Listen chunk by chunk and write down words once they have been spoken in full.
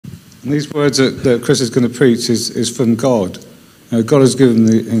And these words that Chris is going to preach is from God. God has given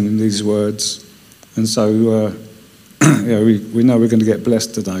him these words. And so we know we're going to get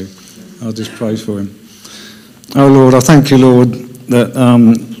blessed today. I'll just pray for him. Oh, Lord, I thank you, Lord, that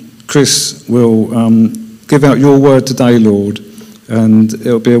Chris will give out your word today, Lord. And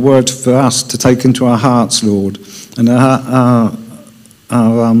it'll be a word for us to take into our hearts, Lord. And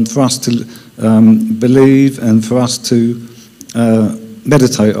for us to believe and for us to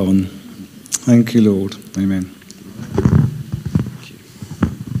meditate on. Thank you, Lord. Amen.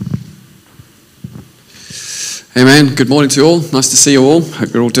 Amen. Good morning to you all. Nice to see you all.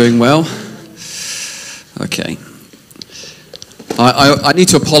 Hope you're all doing well. Okay. I need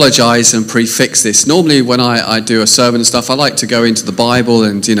to apologise and prefix this. Normally when I do a sermon and stuff, I like to go into the Bible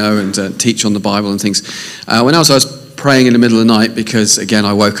and teach on the Bible and things. When I was praying in the middle of the night, because again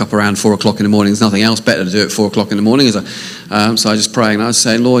I woke up around 4 o'clock in the morning. There's nothing else better to do at 4 o'clock in the morning, so I was just praying. And I was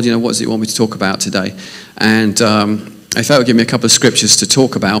saying, Lord, what does it want me to talk about today? And I felt it would give me a couple of scriptures to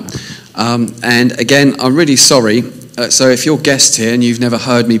talk about. And again, I'm really sorry. So if you're a guest here and you've never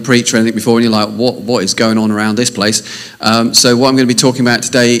heard me preach or anything before, and you're like, what is going on around this place? So what I'm going to be talking about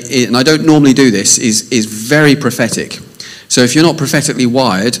today, and I don't normally do this, is very prophetic. So if you're not prophetically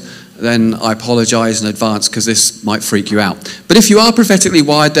wired, then I apologise in advance because this might freak you out. But if you are prophetically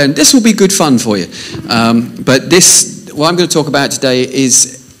wired, then this will be good fun for you. But what I'm going to talk about today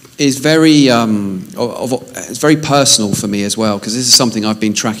is very it's very personal for me as well, because this is something I've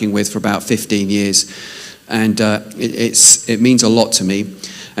been tracking with for about 15 years, and it means a lot to me.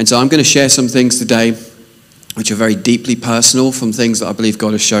 And so I'm going to share some things today which are very deeply personal, from things that I believe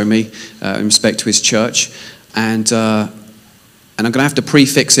God has shown me in respect to his church, and I'm going to have to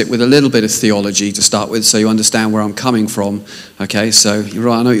prefix it with a little bit of theology to start with, so you understand where I'm coming from. Okay, so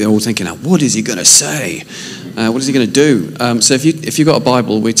I know you're all thinking, what is he going to say? What is he going to do? So if you've got a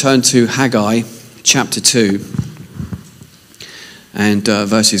Bible, we turn to Haggai chapter 2 and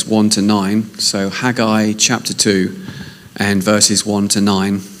verses 1 to 9. So Haggai chapter 2 and verses 1 to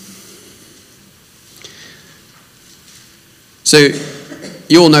 9. So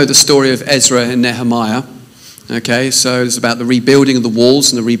you all know the story of Ezra and Nehemiah. Okay, so it's about the rebuilding of the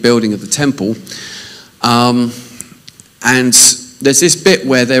walls and the rebuilding of the temple. And there's this bit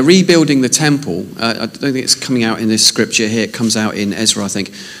where they're rebuilding the temple. I don't think it's coming out in this scripture here. It comes out in Ezra, I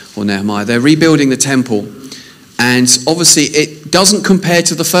think, or Nehemiah. They're rebuilding the temple. And obviously it doesn't compare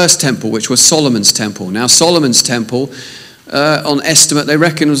to the first temple, which was Solomon's temple. Now, Solomon's temple, on estimate, they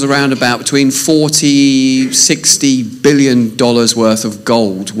reckon was around about between $40-60 billion worth of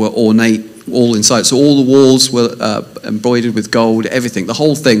gold were ornate all inside. So all the walls were embroidered with gold, everything. The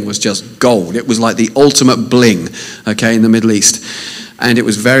whole thing was just gold. It was like the ultimate bling, okay, in the Middle East. And it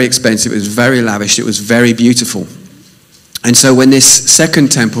was very expensive, it was very lavish, it was very beautiful. And so when this second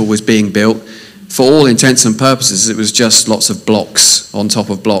temple was being built, for all intents and purposes, it was just lots of blocks on top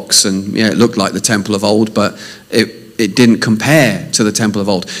of blocks. And yeah, it looked like the temple of old, but it didn't compare to the temple of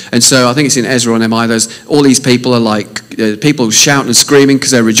old. And so I think it's in Ezra and Nehemiah, there's all these people are like, people shouting and screaming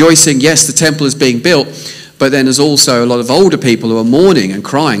because they're rejoicing. Yes, the temple is being built, but then there's also a lot of older people who are mourning and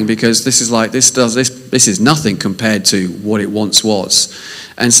crying because this is nothing compared to what it once was.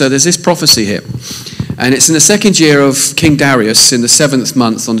 And so there's this prophecy here. And it's in the second year of King Darius, in the 7th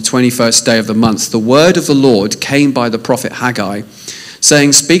month, on the 21st day of the month, the word of the Lord came by the prophet Haggai,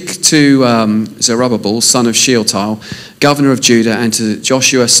 saying, speak to Zerubbabel, son of Shealtiel, governor of Judah, and to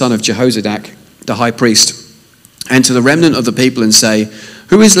Joshua, son of Jehozadak, the high priest, and to the remnant of the people, and say,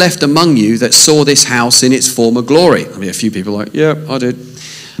 who is left among you that saw this house in its former glory? I mean, a few people are like, yeah, I did.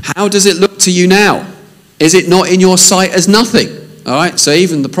 How does it look to you now? Is it not in your sight as nothing? All right, so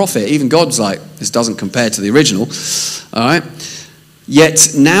even the prophet, even God's like, this doesn't compare to the original. All right.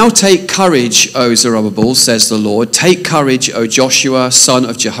 Yet now take courage, O Zerubbabel, says the Lord. Take courage, O Joshua, son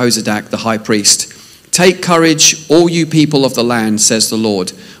of Jehozadak, the high priest. Take courage, all you people of the land, says the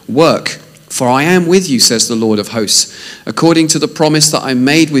Lord. Work, for I am with you, says the Lord of hosts, according to the promise that I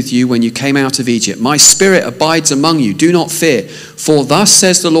made with you when you came out of Egypt. My spirit abides among you. Do not fear. For thus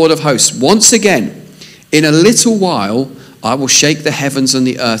says the Lord of hosts, once again, in a little while, I will shake the heavens and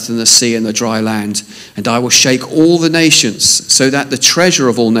the earth and the sea and the dry land, and I will shake all the nations, so that the treasure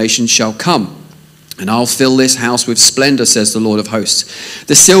of all nations shall come. And I'll fill this house with splendor, says the Lord of hosts.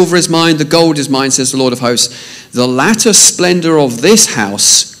 The silver is mine, the gold is mine, says the Lord of hosts. The latter splendor of this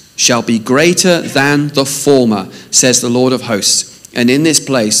house shall be greater than the former, says the Lord of hosts. And in this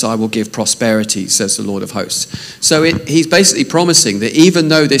place I will give prosperity, says the Lord of hosts. So he's basically promising that even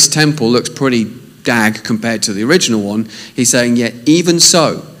though this temple looks pretty dag compared to the original one, he's saying, yet even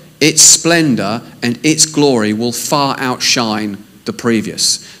so, its splendor and its glory will far outshine the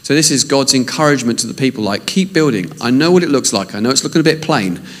previous. So this is God's encouragement to the people, like, keep building. I know what it looks like. I know it's looking a bit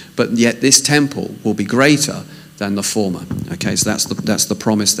plain, but yet this temple will be greater than the former. Okay, so that's the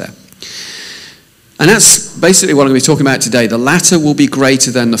promise there. And that's basically what I'm going to be talking about today. The latter will be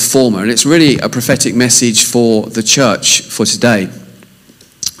greater than the former. And it's really a prophetic message for the church for today.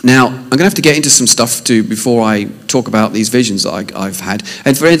 Now, I'm going to have to get into some stuff before I talk about these visions that I've had.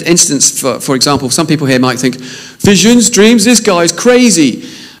 And for instance, for example, some people here might think, visions, dreams, this guy's crazy.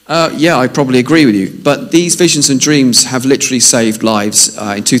 Yeah, I probably agree with you. But these visions and dreams have literally saved lives.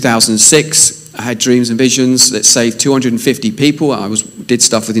 In 2006, I had dreams and visions that saved 250 people. I did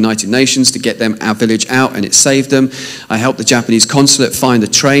stuff with the United Nations to get our village out, and it saved them. I helped the Japanese consulate find the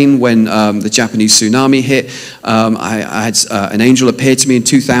train when the Japanese tsunami hit. I had an angel appear to me in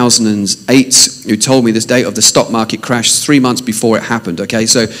 2008 who told me the date of the stock market crash 3 months before it happened. Okay,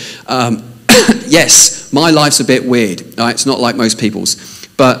 so yes, my life's a bit weird. Right? It's not like most people's.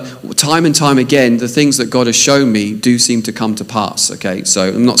 But time and time again, the things that God has shown me do seem to come to pass, okay? So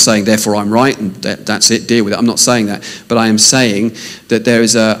I'm not saying, therefore, I'm right, and that's it, deal with it. I'm not saying that. But I am saying that there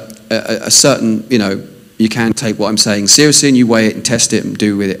is a certain, you can take what I'm saying seriously, and you weigh it and test it and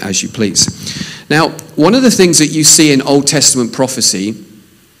do with it as you please. Now, one of the things that you see in Old Testament prophecy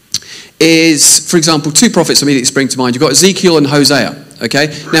is, for example, two prophets immediately spring to mind. You've got Ezekiel and Hosea,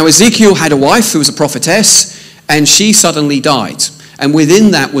 okay? Now, Ezekiel had a wife who was a prophetess, and she suddenly died. And within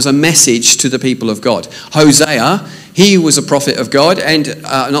that was a message to the people of God. Hosea, he was a prophet of God, and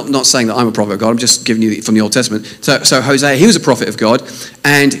not saying that I'm a prophet of God, I'm just giving you from the Old Testament. So Hosea, he was a prophet of God,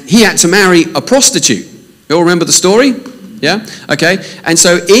 and he had to marry a prostitute. You all remember the story? Yeah? Okay. And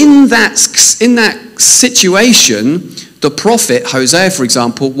so in that situation, the prophet, Hosea, for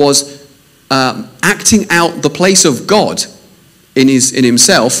example, was acting out the place of God in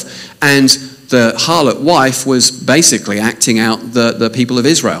himself, and the harlot wife was basically acting out the people of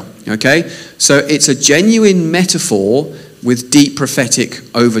Israel, okay? So it's a genuine metaphor with deep prophetic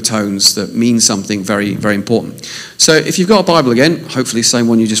overtones that mean something very, very important. So if you've got a Bible again, hopefully the same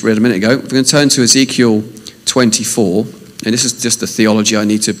one you just read a minute ago, we're going to turn to Ezekiel 24, and this is just the theology I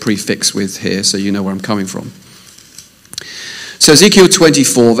need to prefix with here so you know where I'm coming from. So Ezekiel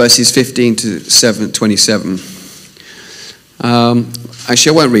 24, verses 15 to 27.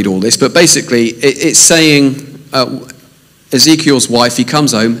 Actually, I won't read all this, but basically it's saying Ezekiel's wife, he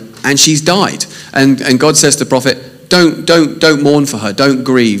comes home and she's died. And God says to the prophet, don't mourn for her, don't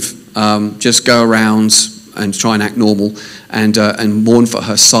grieve. Just go around and try and act normal and mourn for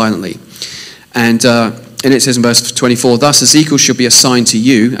her silently. And it says in verse 24, thus Ezekiel shall be a sign to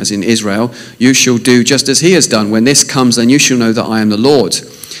you, as in Israel, you shall do just as he has done. When this comes, then you shall know that I am the Lord.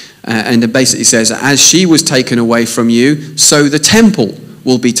 And it basically says, as she was taken away from you, so the temple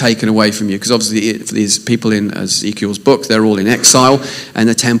will be taken away from you. Because obviously for these people in Ezekiel's book, they're all in exile, and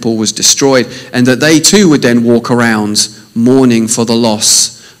the temple was destroyed. And that they too would then walk around mourning for the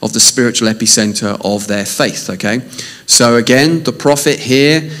loss of the spiritual epicenter of their faith, okay? So again, the prophet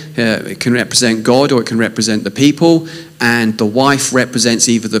here, it can represent God or it can represent the people, and the wife represents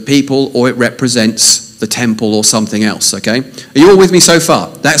either the people or it represents the temple or something else, okay? Are you all with me so far?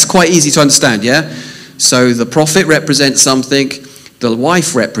 That's quite easy to understand, yeah? So the prophet represents something, the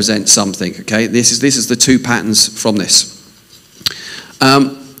wife represents something, okay? This is the two patterns from this.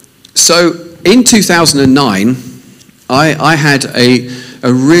 So in 2009, I had a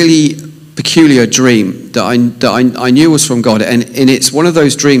really peculiar dream that I knew was from God, and it's one of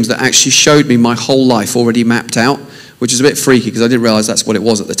those dreams that actually showed me my whole life already mapped out, which is a bit freaky because I didn't realize that's what it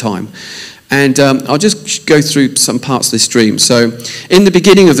was at the time. And I'll just go through some parts of this dream. So in the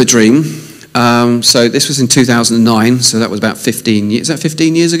beginning of the dream, so this was in 2009, so that was about 15 years. Is that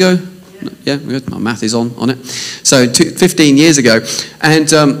 15 years ago? Yeah, good. My math is on it. So 15 years ago.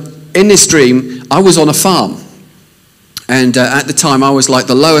 And in this dream, I was on a farm. And at the time, I was like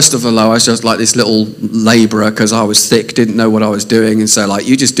the lowest of the low. I was just like this little labourer because I was thick, didn't know what I was doing. And so like,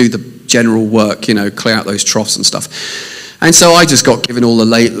 you just do the general work, clear out those troughs and stuff. And so I just got given all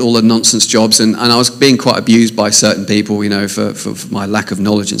the nonsense jobs, and I was being quite abused by certain people, for my lack of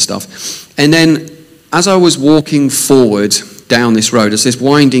knowledge and stuff. And then as I was walking forward down this road, there's this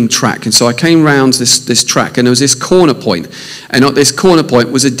winding track, and so I came round this track, and there was this corner point, and at this corner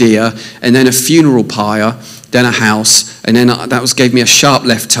point was a deer, and then a funeral pyre, then a house, and then that gave me a sharp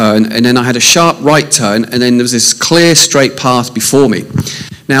left turn, and then I had a sharp right turn, and then there was this clear straight path before me.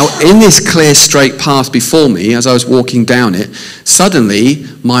 Now, in this clear straight path before me, as I was walking down it, suddenly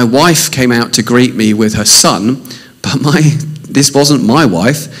my wife came out to greet me with her son, but this wasn't my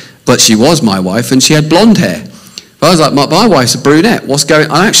wife, but she was my wife, and she had blonde hair, But I was like, my wife's a brunette. What's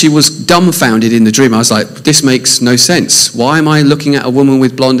going on? I actually was dumbfounded in the dream. I was like, this makes no sense. Why am I looking at a woman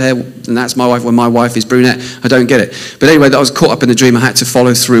with blonde hair and that's my wife when my wife is brunette? I don't get it. But anyway, I was caught up in the dream. I had to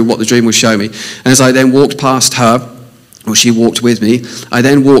follow through what the dream was showing me. And as I then walked past her, or she walked with me, I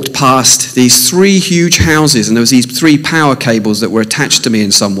then walked past these 3 huge houses, and there was these 3 power cables that were attached to me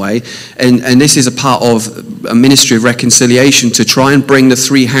in some way, and this is a part of a ministry of reconciliation to try and bring the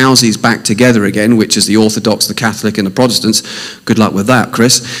 3 houses back together again, which is the Orthodox, the Catholic, and the Protestants. Good luck with that,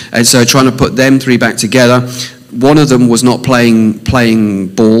 Chris. And so trying to put them 3 back together. One of them was not playing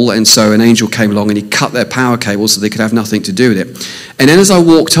ball, and so an angel came along and he cut their power cables so they could have nothing to do with it. And then as I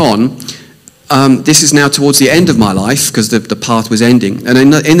walked on, this is now towards the end of my life because the path was ending. And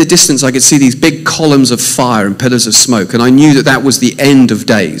in the distance, I could see these big columns of fire and pillars of smoke. And I knew that that was the end of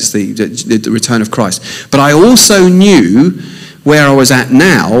days, the return of Christ. But I also knew where I was at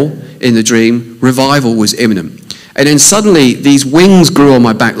now in the dream, revival was imminent. And then suddenly these wings grew on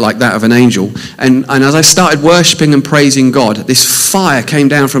my back like that of an angel. And as I started worshiping and praising God, this fire came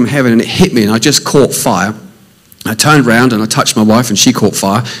down from heaven and it hit me and I just caught fire. I turned around and I touched my wife and she caught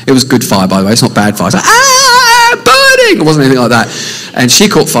fire. It was good fire, by the way. It's not bad fire. It's like, burning! It wasn't anything like that. And she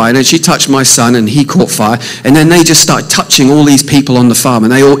caught fire and then she touched my son and he caught fire. And then they just started touching all these people on the farm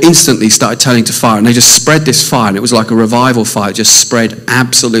and they all instantly started turning to fire and they just spread this fire and it was like a revival fire. It just spread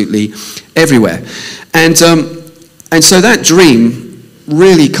absolutely everywhere. And so that dream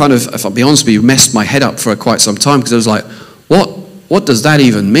really kind of, if I'll be honest with you, messed my head up for quite some time because I was like, what does that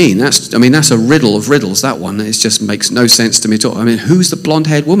even mean? That's a riddle of riddles, that one. It just makes no sense to me at all. I mean, who's the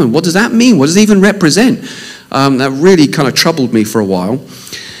blonde-haired woman? What does that mean? What does it even represent? That really kind of troubled me for a while.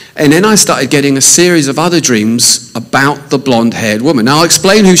 And then I started getting a series of other dreams about the blonde-haired woman. Now, I'll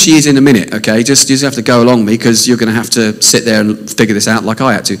explain who she is in a minute, okay? Just have to go along with me because you're going to have to sit there and figure this out like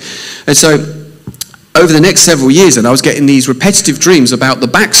I had to. And so over the next several years, and I was getting these repetitive dreams about the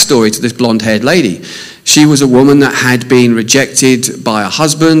backstory to this blonde-haired lady. She was a woman that had been rejected by a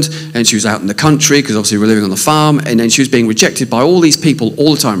husband, and she was out in the country, because obviously we were living on the farm, and then she was being rejected by all these people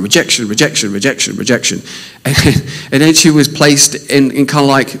all the time. Rejection, rejection, rejection, rejection. And then she was placed in kind of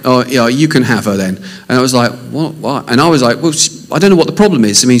like, oh, yeah, you can have her then. And I was like, what? And I was like, well, I don't know what the problem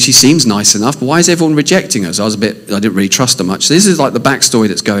is. I mean, she seems nice enough, but why is everyone rejecting her? So I didn't really trust her much. So this is like the backstory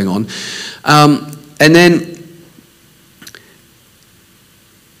that's going on.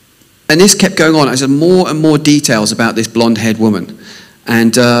 And this kept going on. I said more and more details about this blonde-haired woman.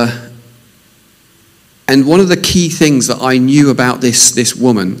 And one of the key things that I knew about this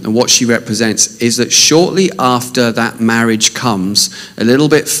woman and what she represents is that shortly after that marriage comes, a little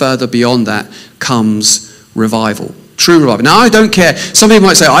bit further beyond that, comes revival. True revival. Now, I don't care. Some people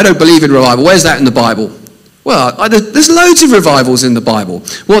might say, I don't believe in revival. Where's that in the Bible? Well, there's loads of revivals in the Bible.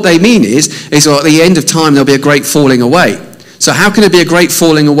 What they mean is at the end of time, there'll be a great falling away. So how can it be a great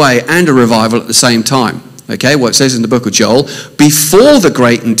falling away and a revival at the same time? Okay, well, it says in the book of Joel, before the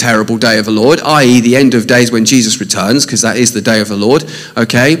great and terrible day of the Lord, i.e. the end of days when Jesus returns, because that is the day of the Lord,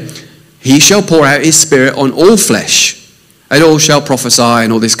 okay, he shall pour out his spirit on all flesh, and all shall prophesy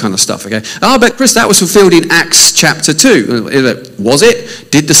and all this kind of stuff, okay? Oh, but Chris, that was fulfilled in Acts chapter 2. Was it?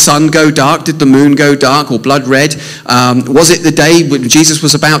 Did the sun go dark? Did the moon go dark or blood red? Was it the day when Jesus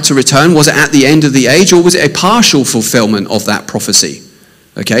was about to return? Was it at the end of the age? Or was it a partial fulfillment of that prophecy?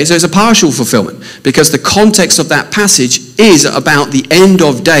 Okay, so it's a partial fulfillment because the context of that passage is about the end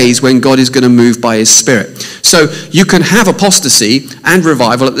of days when God is going to move by his Spirit. So you can have apostasy and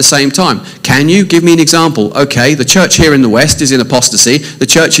revival at the same time. Can you? Give me an example. Okay, the church here in the West is in apostasy. The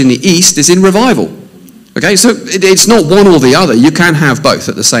church in the East is in revival. Okay, so it's not one or the other. You can have both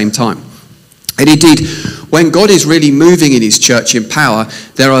at the same time. And indeed, when God is really moving in his church in power,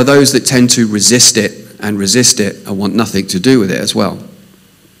 there are those that tend to resist it and want nothing to do with it as well.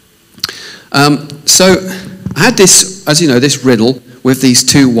 So I had this, as you know, this riddle with these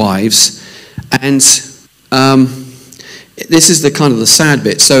 2 wives, and this is the kind of the sad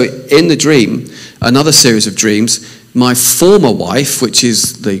bit. So in the dream, another series of dreams, my former wife, which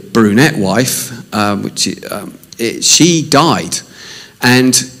is the brunette wife, she died,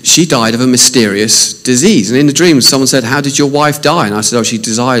 and she died of a mysterious disease. And in the dream, someone said, "How did your wife die?" And I said, "Oh, she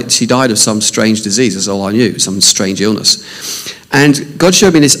died of some strange disease." That's all I knew, some strange illness. And God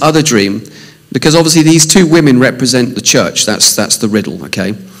showed me this other dream. Because obviously these 2 women represent the church. That's the riddle,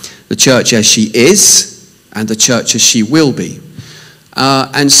 okay? The church as she is and the church as she will be.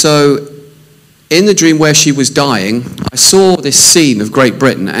 And so in the dream where she was dying, I saw this scene of Great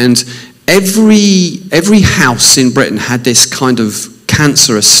Britain, and every house in Britain had this kind of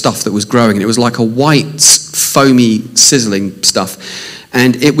cancerous stuff that was growing, and it was like a white, foamy, sizzling stuff.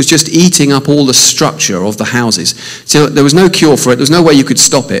 And it was just eating up all the structure of the houses. So there was no cure for it. There was no way you could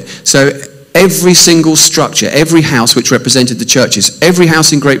stop it. So every single structure, every house which represented the churches, every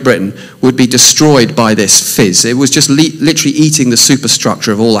house in Great Britain would be destroyed by this fizz. It was just literally eating the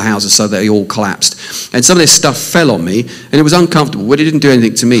superstructure of all the houses so they all collapsed. And some of this stuff fell on me, and it was uncomfortable, but it didn't do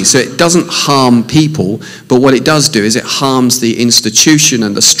anything to me. So it doesn't harm people, but what it does do is it harms the institution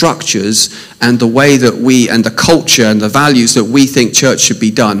and the structures and the way that we, and the culture and the values that we think church should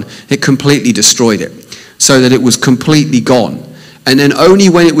be done. It completely destroyed it, so that it was completely gone. And then only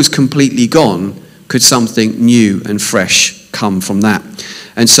when it was completely gone could something new and fresh come from that.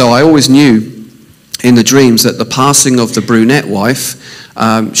 And so I always knew in the dreams that the passing of the brunette wife,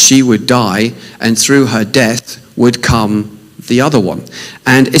 she would die, and through her death would come the other one.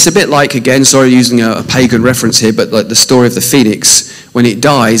 And it's a bit like, again, sorry using a pagan reference here, but like the story of the phoenix. When it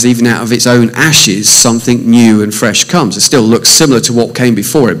dies, even out of its own ashes, something new and fresh comes. It still looks similar to what came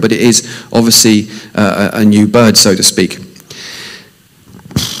before it, but it is obviously a new bird, so to speak.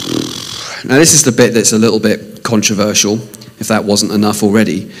 Now this is the bit that's a little bit controversial, if that wasn't enough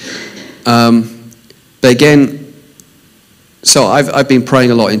already. But again, so I've been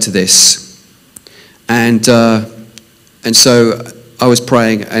praying a lot into this, and so I was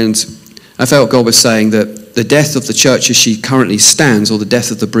praying, and I felt God was saying that the death of the church as she currently stands, or the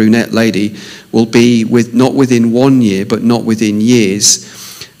death of the brunette lady, will be not within 1 year, but not within years.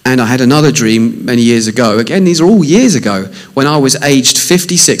 And I had another dream many years ago. Again, these are all years ago, when I was aged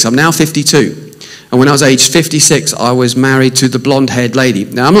 56. I'm now 52. And when I was aged 56, I was married to the blonde-haired lady.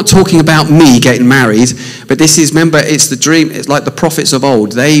 Now, I'm not talking about me getting married, but this is, remember, it's the dream. It's like the prophets of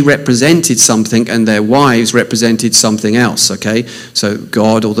old. They represented something, and their wives represented something else, okay? So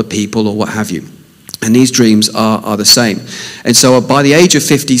God or the people or what have you. And these dreams are the same. And so by the age of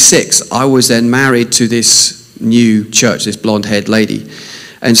 56, I was then married to this new church, this blonde-haired lady.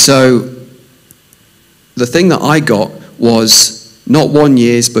 And so the thing that I got was not 1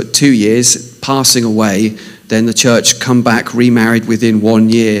 year, but 2 years passing away. Then the church come back, remarried within 1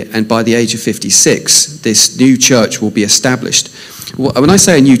 year. And by the age of 56, this new church will be established. When I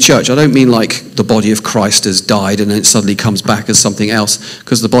say a new church, I don't mean like the body of Christ has died and then it suddenly comes back as something else,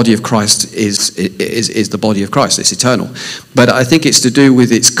 because the body of Christ is the body of Christ. It's eternal. But I think it's to do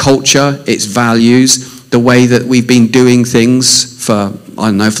with its culture, its values, the way that we've been doing things for, I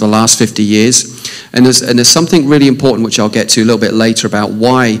don't know, for the last 50 years. And there's something really important, which I'll get to a little bit later, about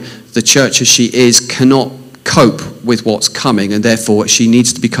why the church as she is cannot cope with what's coming, and therefore she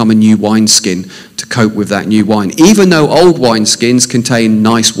needs to become a new wineskin to cope with that new wine. Even though old wineskins contain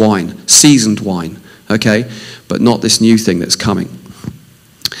nice wine, seasoned wine, okay? But not this new thing that's coming.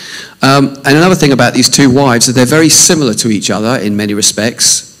 And another thing about these two wives is they're very similar to each other in many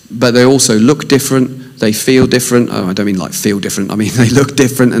respects, but they also look different, they feel different. Oh, I don't mean like feel different, I mean they look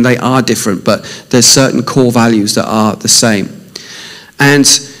different and they are different, but there's certain core values that are the same. And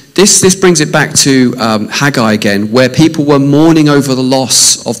this brings it back to Haggai again, where people were mourning over the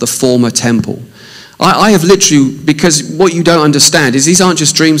loss of the former temple. I have literally, because what you don't understand is these aren't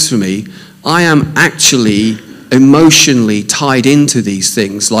just dreams for me. I am actually emotionally tied into these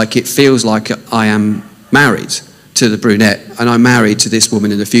things, like it feels like I am married to the brunette and I'm married to this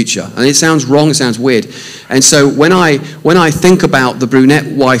woman in the future. And it sounds wrong, it sounds weird. And so when I think about the brunette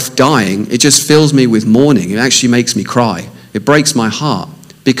wife dying, it just fills me with mourning. It actually makes me cry. It breaks my heart,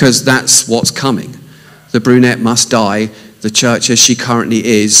 because that's what's coming. The brunette must die. The church as she currently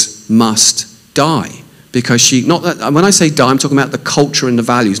is must die, because when I say die, I'm talking about the culture and the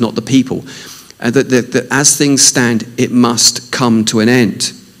values, not the people. And that as things stand, it must come to an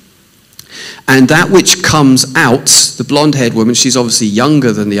end. And that which comes out, the blonde-haired woman, she's obviously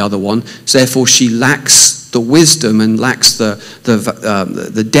younger than the other one, so therefore she lacks the wisdom and lacks the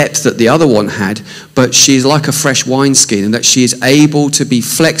depth that the other one had, but she's like a fresh wineskin, in that she is able to be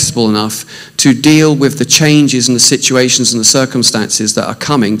flexible enough to deal with the changes and the situations and the circumstances that are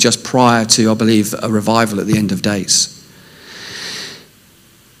coming just prior to, I believe, a revival at the end of days.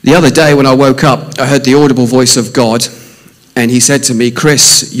 The other day when I woke up, I heard the audible voice of God, and he said to me,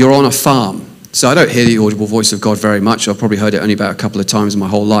 "Chris, you're on a farm." So I don't hear the audible voice of God very much. I've probably heard it only about a couple of times in my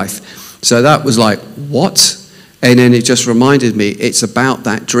whole life. So that was like, what? And then it just reminded me, it's about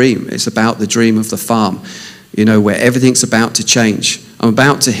that dream. It's about the dream of the farm, you know, where everything's about to change. I'm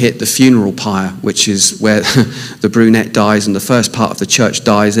about to hit the funeral pyre, which is where the brunette dies and the first part of the church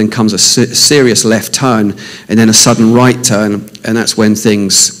dies. Then comes a serious left turn and then a sudden right turn, and that's when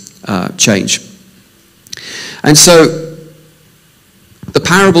things change. And so the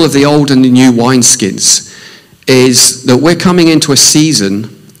parable of the old and the new wineskins is that we're coming into a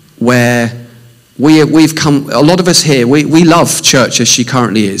season where we've come, a lot of us here, we love church as she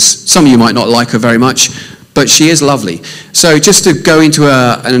currently is. Some of you might not like her very much, but she is lovely. So just to go into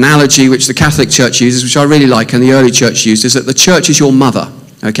an analogy which the Catholic Church uses, which I really like and the early church used, is that the church is your mother.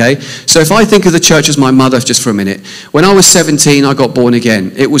 Okay, so if I think of the church as my mother just for a minute, when I was 17, I got born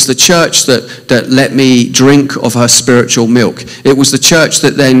again. It was the church that let me drink of her spiritual milk. It was the church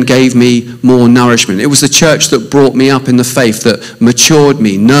that then gave me more nourishment. It was the church that brought me up in the faith, that matured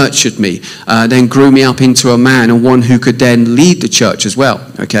me, nurtured me, then grew me up into a man and one who could then lead the church as well.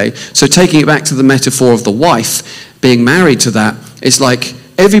 Okay, so taking it back to the metaphor of the wife, being married to that, it's like,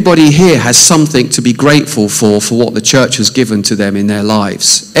 everybody here has something to be grateful for what the church has given to them in their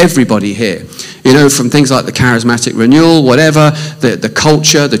lives. Everybody here. You know, from things like the charismatic renewal, whatever, the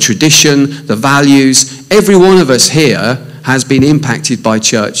culture, the tradition, the values. Every one of us here has been impacted by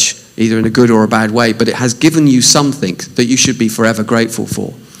church, either in a good or a bad way, but it has given you something that you should be forever grateful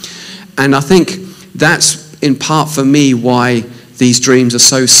for. And I think that's in part for me why these dreams are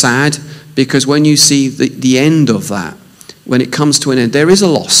so sad, because when you see the end of that, when it comes to an end, there is a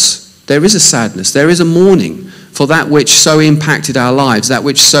loss, there is a sadness, there is a mourning for that which so impacted our lives, that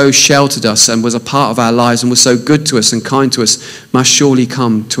which so sheltered us and was a part of our lives and was so good to us and kind to us, must surely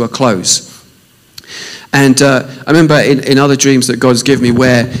come to a close. And I remember in other dreams that God's given me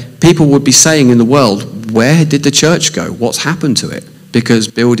where people would be saying in the world, where did the church go? What's happened to it? Because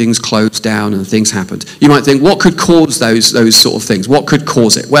buildings closed down and things happened. You might think, what could cause those sort of things? What could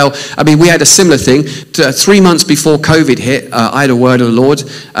cause it? Well, I mean, we had a similar thing. 3 months before COVID hit, I had a word of the Lord,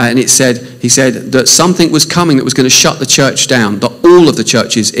 and he said that something was coming that was going to shut the church down, that all of the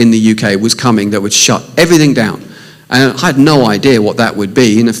churches in the UK was coming that would shut everything down. And I had no idea what that would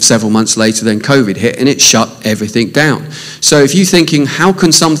be. And several months later, then COVID hit, and it shut everything down. So if you're thinking, how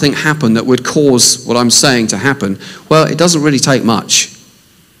can something happen that would cause what I'm saying to happen? Well, it doesn't really take much,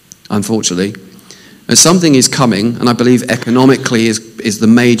 unfortunately. And something is coming, and I believe economically is the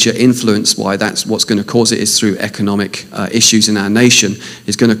major influence why that's what's going to cause it, is through economic issues in our nation,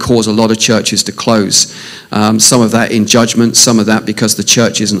 is going to cause a lot of churches to close. Some of that in judgment, some of that because the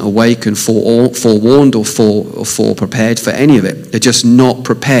church isn't awake and forewarned or prepared for any of it. They're just not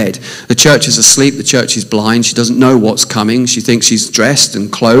prepared. The church is asleep, the church is blind, she doesn't know what's coming, she thinks she's dressed and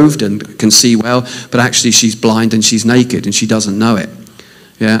clothed and can see well, but actually she's blind and she's naked and she doesn't know it.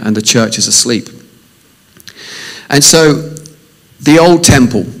 Yeah, and the church is asleep. And so, the old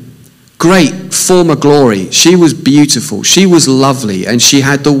temple, great former glory. She was beautiful. She was lovely. And she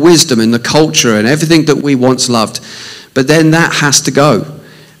had the wisdom and the culture and everything that we once loved. But then that has to go.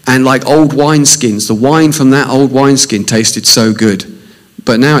 And like old wineskins, the wine from that old wineskin tasted so good.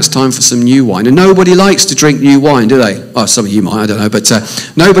 But now it's time for some new wine. And nobody likes to drink new wine, do they? Oh, some of you might, I don't know. But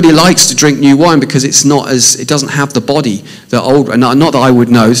nobody likes to drink new wine because it doesn't have the body that old, not that I would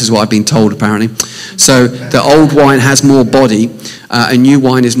know, this is what I've been told apparently. So the old wine has more body and new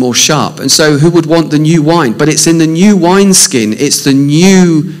wine is more sharp. And so who would want the new wine? But it's in the new wineskin. It's the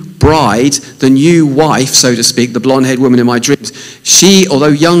new bride, the new wife, so to speak, the blonde-haired woman in my dreams. She, although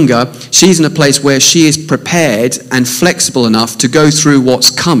younger, she's in a place where she is prepared and flexible enough to go through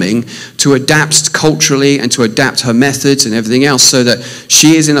what's coming, to adapt culturally and to adapt her methods and everything else, so that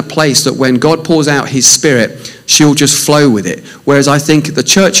she is in a place that when God pours out his Spirit, she'll just flow with it. Whereas I think the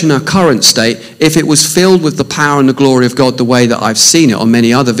church in her current state, if it was filled with the power and the glory of God the way that I've seen it on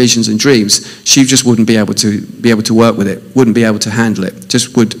many other visions and dreams, she just wouldn't be able to work with it, wouldn't be able to handle it,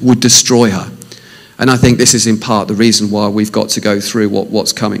 just would destroy her. And I think this is in part the reason why we've got to go through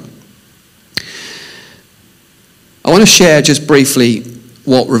what's coming. I want to share just briefly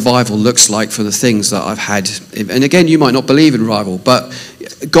what revival looks like for the things that I've had. And again, you might not believe in revival, but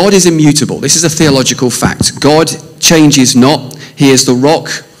God is immutable. This is a theological fact. God changes not. He is the rock.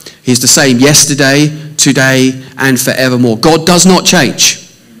 He's the same yesterday, today, and forevermore. God does not change.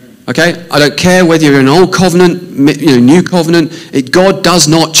 Okay? I don't care whether you're in an old covenant, new covenant. God does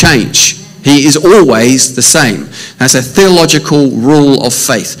not change. He is always the same. That's a theological rule of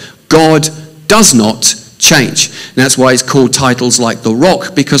faith. God does not change. And that's why it's called titles like the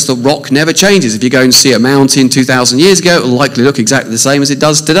rock, because the rock never changes. If you go and see a mountain 2,000 years ago, it will likely look exactly the same as it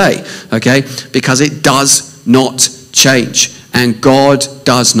does today. Okay? Because it does not change. And God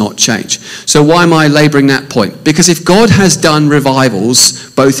does not change. So why am I laboring that point? Because if God has done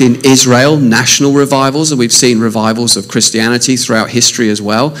revivals, both in Israel, national revivals, and we've seen revivals of Christianity throughout history as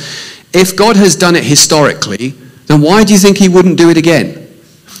well, if God has done it historically, then why do you think he wouldn't do it again?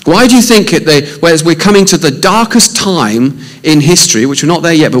 Why do you think whereas we're coming to the darkest time in history, which we're not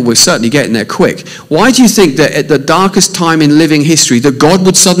there yet, but we're certainly getting there quick, why do you think that at the darkest time in living history that God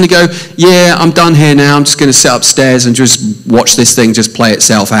would suddenly go, yeah, I'm done here now, I'm just going to sit upstairs and just watch this thing just play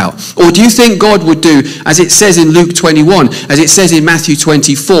itself out? Or do you think God would do, as it says in Luke 21, as it says in Matthew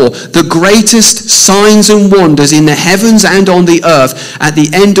 24, the greatest signs and wonders in the heavens and on the earth at the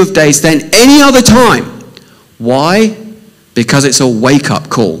end of days than any other time? Why? Because it's a wake-up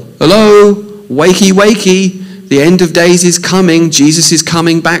call. Hello, wakey, wakey. The end of days is coming. Jesus is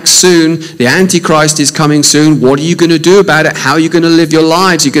coming back soon. The Antichrist is coming soon. What are you going to do about it? How are you going to live your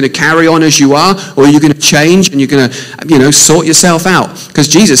lives? Are you going to carry on as you are? Or are you going to change and you're going to, sort yourself out? Because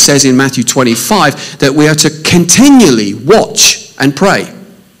Jesus says in Matthew 25 that we are to continually watch and pray.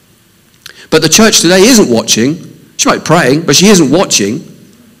 But the church today isn't watching. She might be praying, but she isn't watching.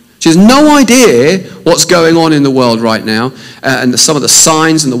 She has no idea what's going on in the world right now, and some of the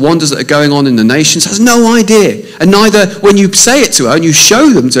signs and the wonders that are going on in the nations, has no idea. And neither, when you say it to her and you show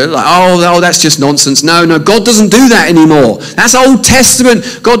them to her, like, oh, that's just nonsense. No, God doesn't do that anymore. That's Old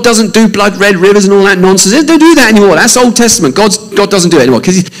Testament. God doesn't do blood red rivers and all that nonsense. They don't do that anymore. That's Old Testament. God doesn't do it anymore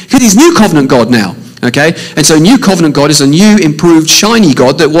because he's New Covenant God now. Okay, and so New Covenant God is a new, improved, shiny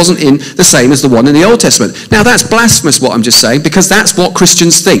God that wasn't in the same as the one in the Old Testament. Now that's blasphemous what I'm just saying, because that's what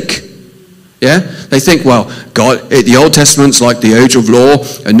Christians think. Yeah, they think, well, the Old Testament's like the age of law,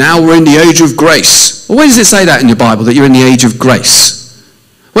 and now we're in the age of grace. Well, where does it say that in your Bible, that you're in the age of grace?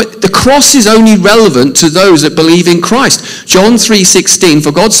 Well, the cross is only relevant to those that believe in Christ. John 3:16,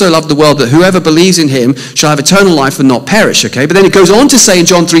 for God so loved the world that whoever believes in him shall have eternal life and not perish. Okay, but then it goes on to say in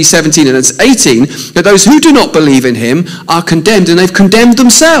John 3:17 and it's 18 that those who do not believe in him are condemned, and they've condemned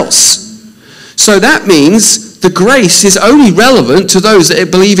themselves. So that means the grace is only relevant to those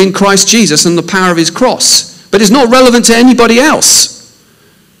that believe in Christ Jesus and the power of his cross, but it's not relevant to anybody else.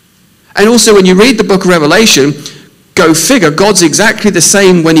 And also when you read the book of Revelation, go figure, God's exactly the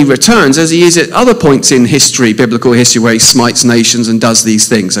same when he returns as he is at other points in history, biblical history, where he smites nations and does these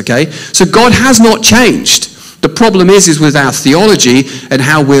things, okay? So God has not changed. The problem is with our theology and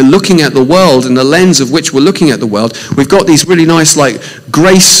how we're looking at the world and the lens of which we're looking at the world. We've got these really nice, like,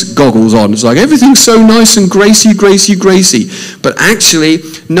 grace goggles on. It's like, everything's so nice and gracie, gracie, gracie. But actually,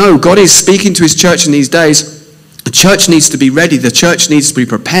 no, God is speaking to his church in these days. The church needs to be ready. The church needs to be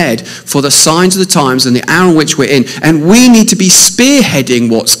prepared for the signs of the times and the hour in which we're in. And we need to be spearheading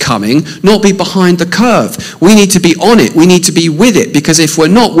what's coming, not be behind the curve. We need to be on it. We need to be with it, because if we're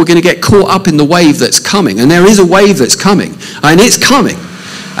not, we're going to get caught up in the wave that's coming. And there is a wave that's coming, and it's coming.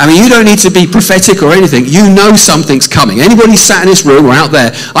 I mean, you don't need to be prophetic or anything. You know something's coming. Anybody sat in this room or out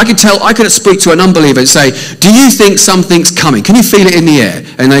there, I could speak to an unbeliever and say, do you think something's coming? Can you feel it in the air?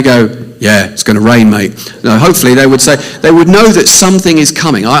 And they go, yeah, it's going to rain, mate. No, hopefully they would know that something is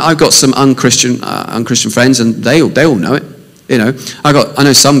coming. I've got some unchristian friends, and they all know it. You know, I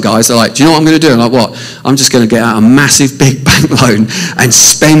know some guys, they're like, do you know what I'm going to do? I'm like, what? I'm just going to get out a massive big bank loan and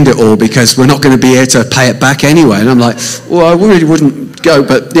spend it all, because we're not going to be here to pay it back anyway. And I'm like, well, I really wouldn't go,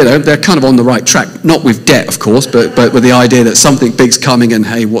 but you know, they're kind of on the right track. Not with debt, of course, but with the idea that something big's coming, and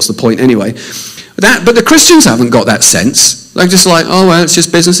hey, what's the point anyway? But the Christians haven't got that sense. They're just like, oh, well, it's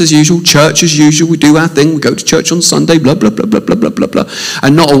just business as usual, church as usual, we do our thing, we go to church on Sunday, blah, blah, blah, blah, blah, blah, blah, blah,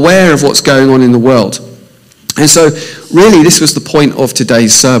 and not aware of what's going on in the world. And so, really, this was the point of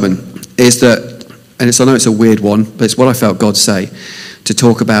today's sermon, is that, and I know it's a weird one, but it's what I felt God say to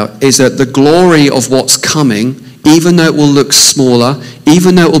talk about, is that the glory of what's coming, even though it will look smaller,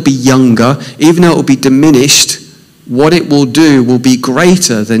 even though it will be younger, even though it will be diminished, what it will do will be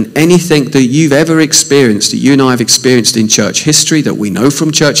greater than anything that you've ever experienced, that you and I have experienced in church history, that we know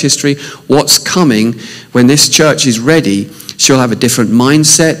from church history. What's coming, when this church is ready, she'll have a different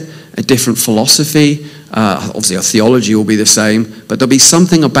mindset, a different philosophy. Obviously, her theology will be the same, but there'll be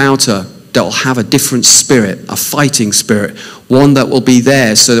something about her that will have a different spirit, a fighting spirit, one that will be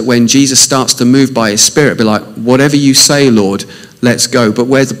there so that when Jesus starts to move by his spirit, be like, whatever you say, Lord, let's go. But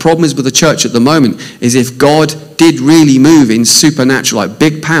where the problem is with the church at the moment is if God did really move in supernatural, like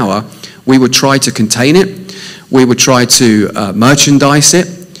big power, we would try to contain it. We would try to merchandise it.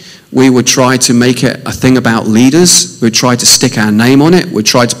 We would try to make it a thing about leaders. We'd try to stick our name on it. We'd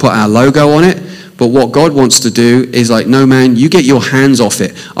try to put our logo on it. But what God wants to do is like, no, man, you get your hands off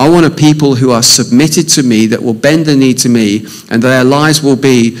it. I want a people who are submitted to me, that will bend the knee to me, and their lives will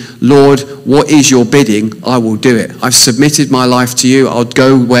be, Lord, what is your bidding? I will do it. I've submitted my life to you. I'll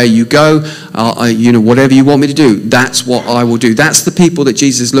go where you go. whatever you want me to do, that's what I will do. That's the people that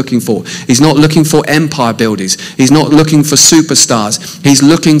Jesus is looking for. He's not looking for empire builders. He's not looking for superstars. He's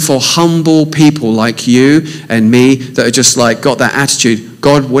looking for humble people like you and me that are just like got that attitude.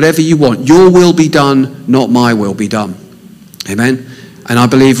 God, whatever you want, your will be done, not my will be done. Amen. And I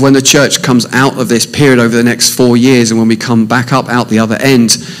believe when the church comes out of this period over the next 4 years, and when we come back up out the other end,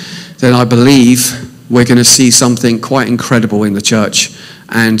 then I believe we're going to see something quite incredible in the church.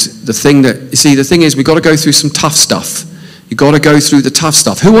 And the thing is, we've got to go through some tough stuff. You've got to go through the tough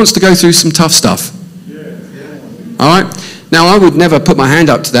stuff. Who wants to go through some tough stuff? All right. Now, I would never put my hand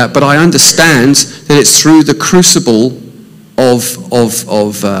up to that, but I understand that it's through the crucible of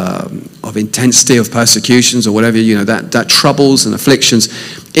intensity of persecutions or whatever, that troubles and afflictions.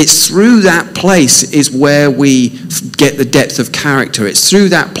 It's through that place is where we get the depth of character. It's through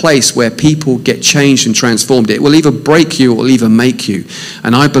that place where people get changed and transformed. It will either break you or it will either make you.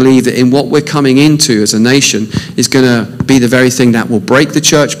 And I believe that in what we're coming into as a nation is going to be the very thing that will break the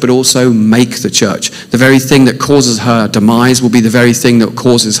church, but also make the church. The very thing that causes her demise will be the very thing that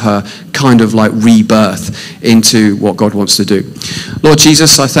causes her kind of like rebirth into what God wants to do. Lord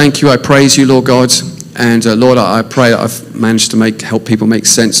Jesus, I thank you. I praise you, Lord God. And Lord, I pray that I've managed to help people make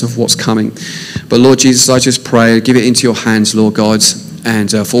sense of what's coming. But Lord Jesus, I just pray, give it into your hands, Lord God.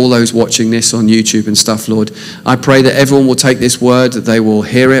 And for all those watching this on YouTube and stuff, Lord, I pray that everyone will take this word, that they will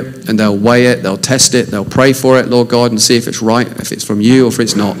hear it and they'll weigh it, they'll test it, they'll pray for it, Lord God, and see if it's right, if it's from you or if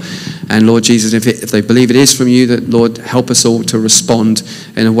it's not. And Lord Jesus, if they believe it is from you, that Lord, help us all to respond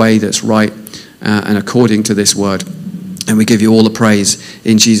in a way that's right and according to this word. And we give you all the praise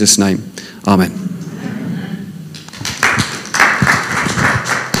in Jesus' name. Amen.